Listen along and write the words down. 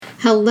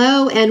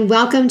Hello and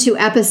welcome to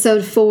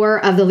episode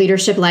 4 of The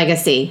Leadership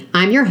Legacy.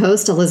 I'm your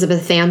host,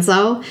 Elizabeth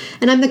Fanslow,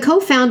 and I'm the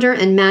co-founder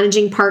and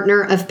managing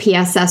partner of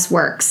PSS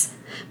Works.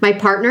 My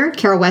partner,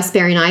 Carol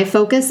Westbury, and I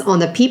focus on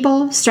the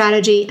people,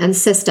 strategy, and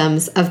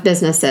systems of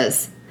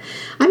businesses.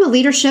 I'm a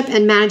leadership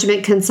and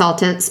management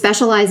consultant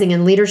specializing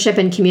in leadership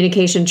and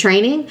communication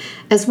training,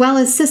 as well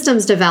as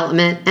systems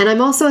development, and I'm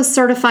also a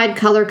certified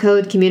color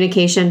code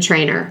communication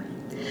trainer.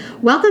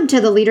 Welcome to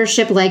the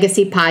Leadership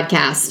Legacy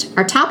podcast.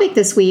 Our topic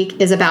this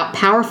week is about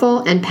powerful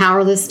and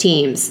powerless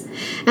teams.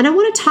 And I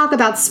want to talk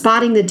about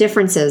spotting the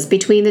differences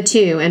between the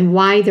two and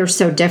why they're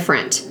so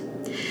different.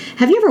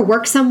 Have you ever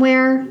worked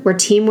somewhere where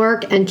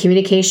teamwork and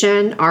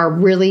communication are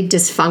really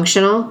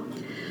dysfunctional?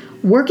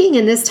 Working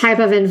in this type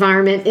of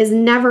environment is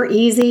never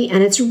easy,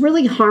 and it's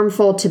really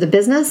harmful to the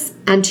business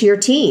and to your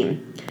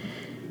team.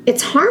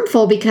 It's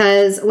harmful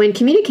because when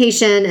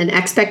communication and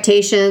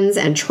expectations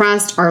and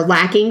trust are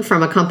lacking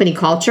from a company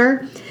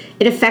culture,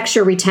 it affects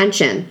your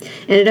retention,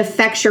 and it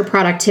affects your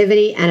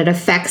productivity, and it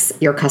affects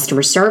your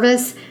customer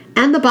service,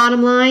 and the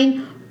bottom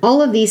line,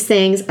 all of these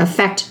things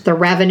affect the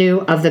revenue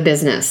of the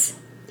business.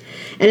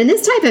 And in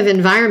this type of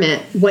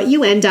environment, what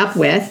you end up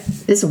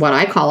with is what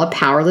I call a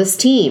powerless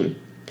team.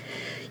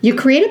 You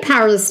create a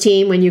powerless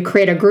team when you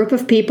create a group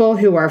of people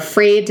who are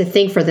afraid to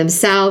think for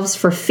themselves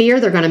for fear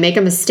they're going to make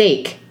a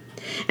mistake.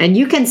 And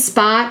you can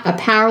spot a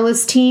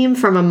powerless team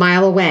from a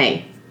mile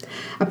away.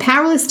 A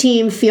powerless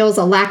team feels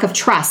a lack of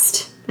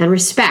trust and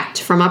respect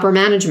from upper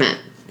management.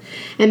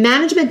 And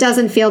management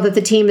doesn't feel that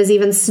the team is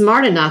even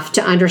smart enough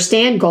to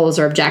understand goals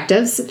or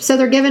objectives, so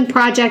they're given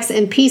projects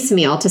in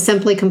piecemeal to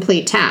simply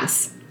complete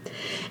tasks.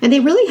 And they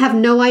really have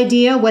no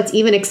idea what's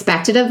even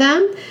expected of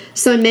them,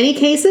 so in many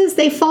cases,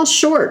 they fall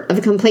short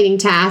of completing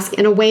tasks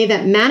in a way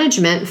that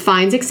management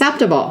finds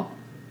acceptable.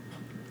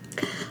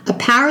 A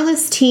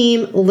powerless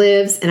team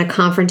lives in a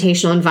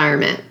confrontational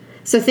environment.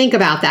 So think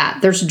about that.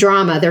 There's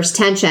drama, there's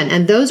tension,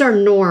 and those are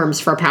norms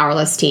for a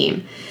powerless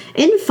team.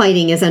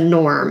 Infighting is a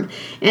norm.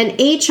 And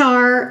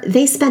HR,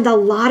 they spend a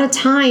lot of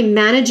time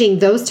managing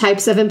those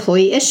types of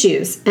employee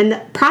issues, and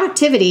the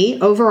productivity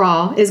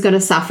overall is going to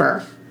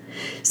suffer.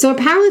 So a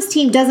powerless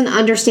team doesn't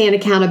understand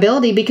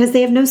accountability because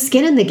they have no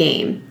skin in the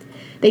game.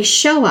 They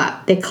show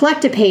up, they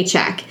collect a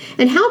paycheck,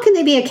 and how can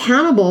they be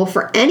accountable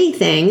for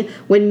anything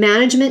when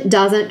management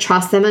doesn't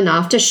trust them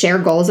enough to share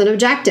goals and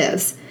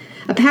objectives?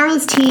 A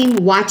powerless team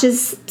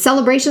watches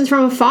celebrations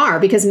from afar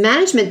because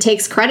management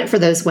takes credit for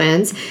those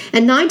wins,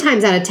 and 9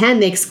 times out of 10,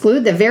 they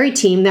exclude the very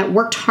team that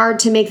worked hard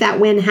to make that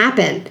win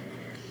happen.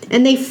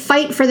 And they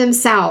fight for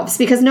themselves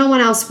because no one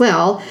else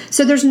will,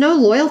 so there's no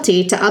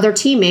loyalty to other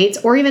teammates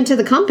or even to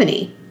the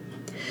company.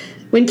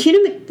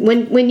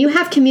 When you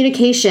have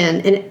communication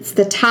and it's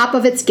the top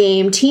of its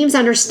game, teams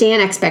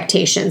understand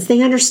expectations,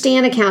 they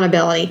understand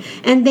accountability,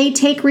 and they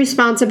take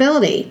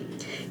responsibility.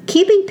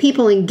 Keeping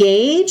people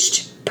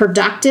engaged,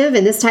 productive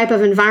in this type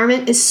of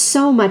environment is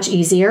so much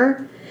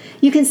easier.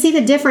 You can see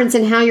the difference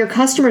in how your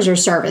customers are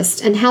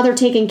serviced and how they're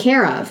taken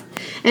care of.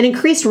 And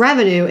increased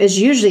revenue is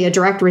usually a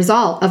direct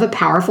result of a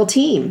powerful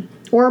team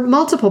or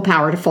multiple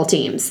powerful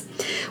teams.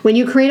 When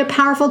you create a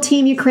powerful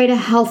team, you create a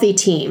healthy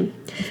team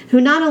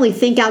who not only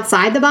think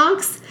outside the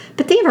box,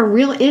 but they have a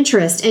real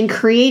interest in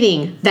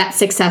creating that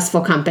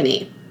successful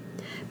company.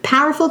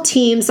 Powerful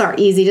teams are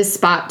easy to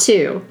spot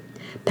too.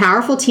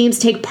 Powerful teams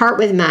take part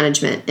with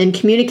management in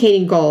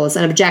communicating goals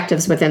and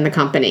objectives within the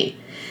company.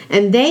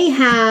 And they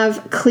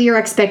have clear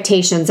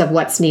expectations of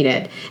what's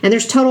needed. And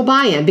there's total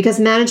buy-in because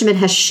management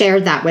has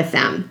shared that with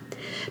them.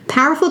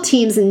 Powerful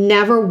teams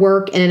never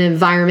work in an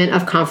environment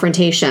of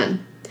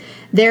confrontation.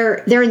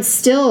 They're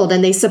instilled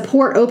and they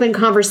support open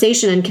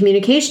conversation and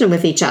communication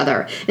with each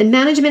other. And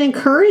management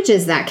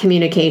encourages that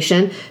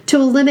communication to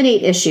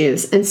eliminate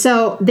issues. And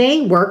so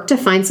they work to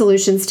find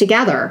solutions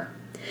together.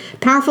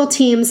 Powerful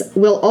teams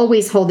will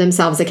always hold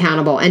themselves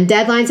accountable, and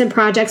deadlines and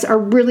projects are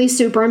really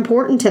super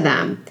important to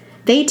them.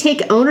 They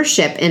take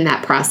ownership in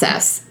that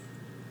process.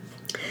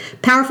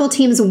 Powerful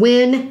teams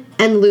win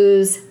and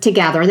lose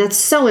together, and that's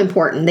so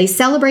important. They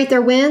celebrate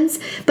their wins,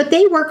 but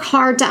they work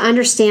hard to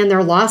understand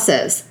their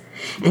losses.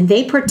 And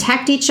they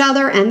protect each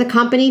other and the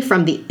company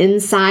from the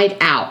inside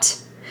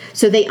out.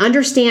 So they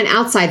understand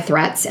outside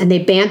threats, and they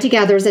band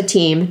together as a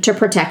team to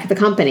protect the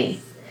company.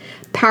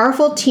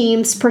 Powerful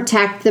teams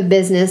protect the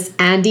business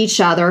and each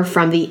other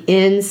from the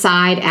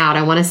inside out.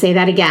 I want to say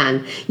that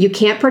again. You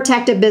can't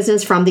protect a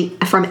business from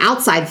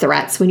outside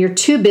threats when you're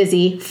too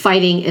busy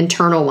fighting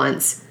internal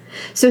ones.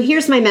 So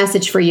here's my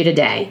message for you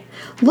today.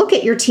 Look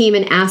at your team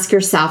and ask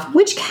yourself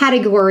which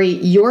category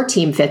your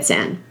team fits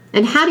in,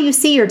 and how do you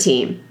see your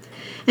team?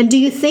 And do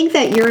you think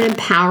that you're an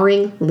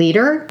empowering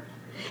leader?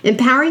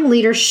 Empowering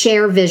leaders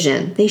share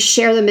vision, they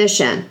share the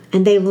mission,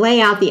 and they lay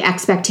out the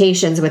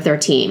expectations with their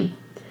team.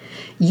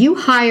 You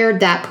hired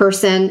that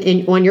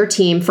person on your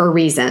team for a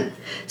reason.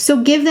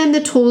 So give them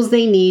the tools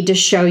they need to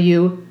show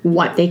you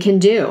what they can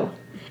do.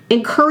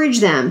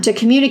 Encourage them to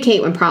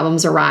communicate when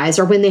problems arise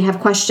or when they have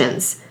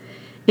questions.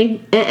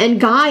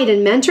 And guide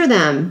and mentor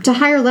them to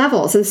higher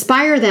levels.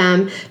 Inspire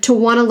them to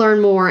want to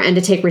learn more and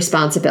to take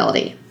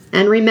responsibility.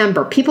 And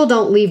remember, people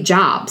don't leave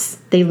jobs,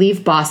 they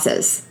leave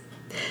bosses.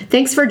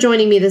 Thanks for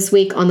joining me this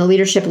week on The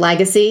Leadership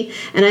Legacy,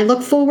 and I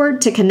look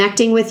forward to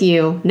connecting with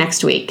you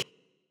next week.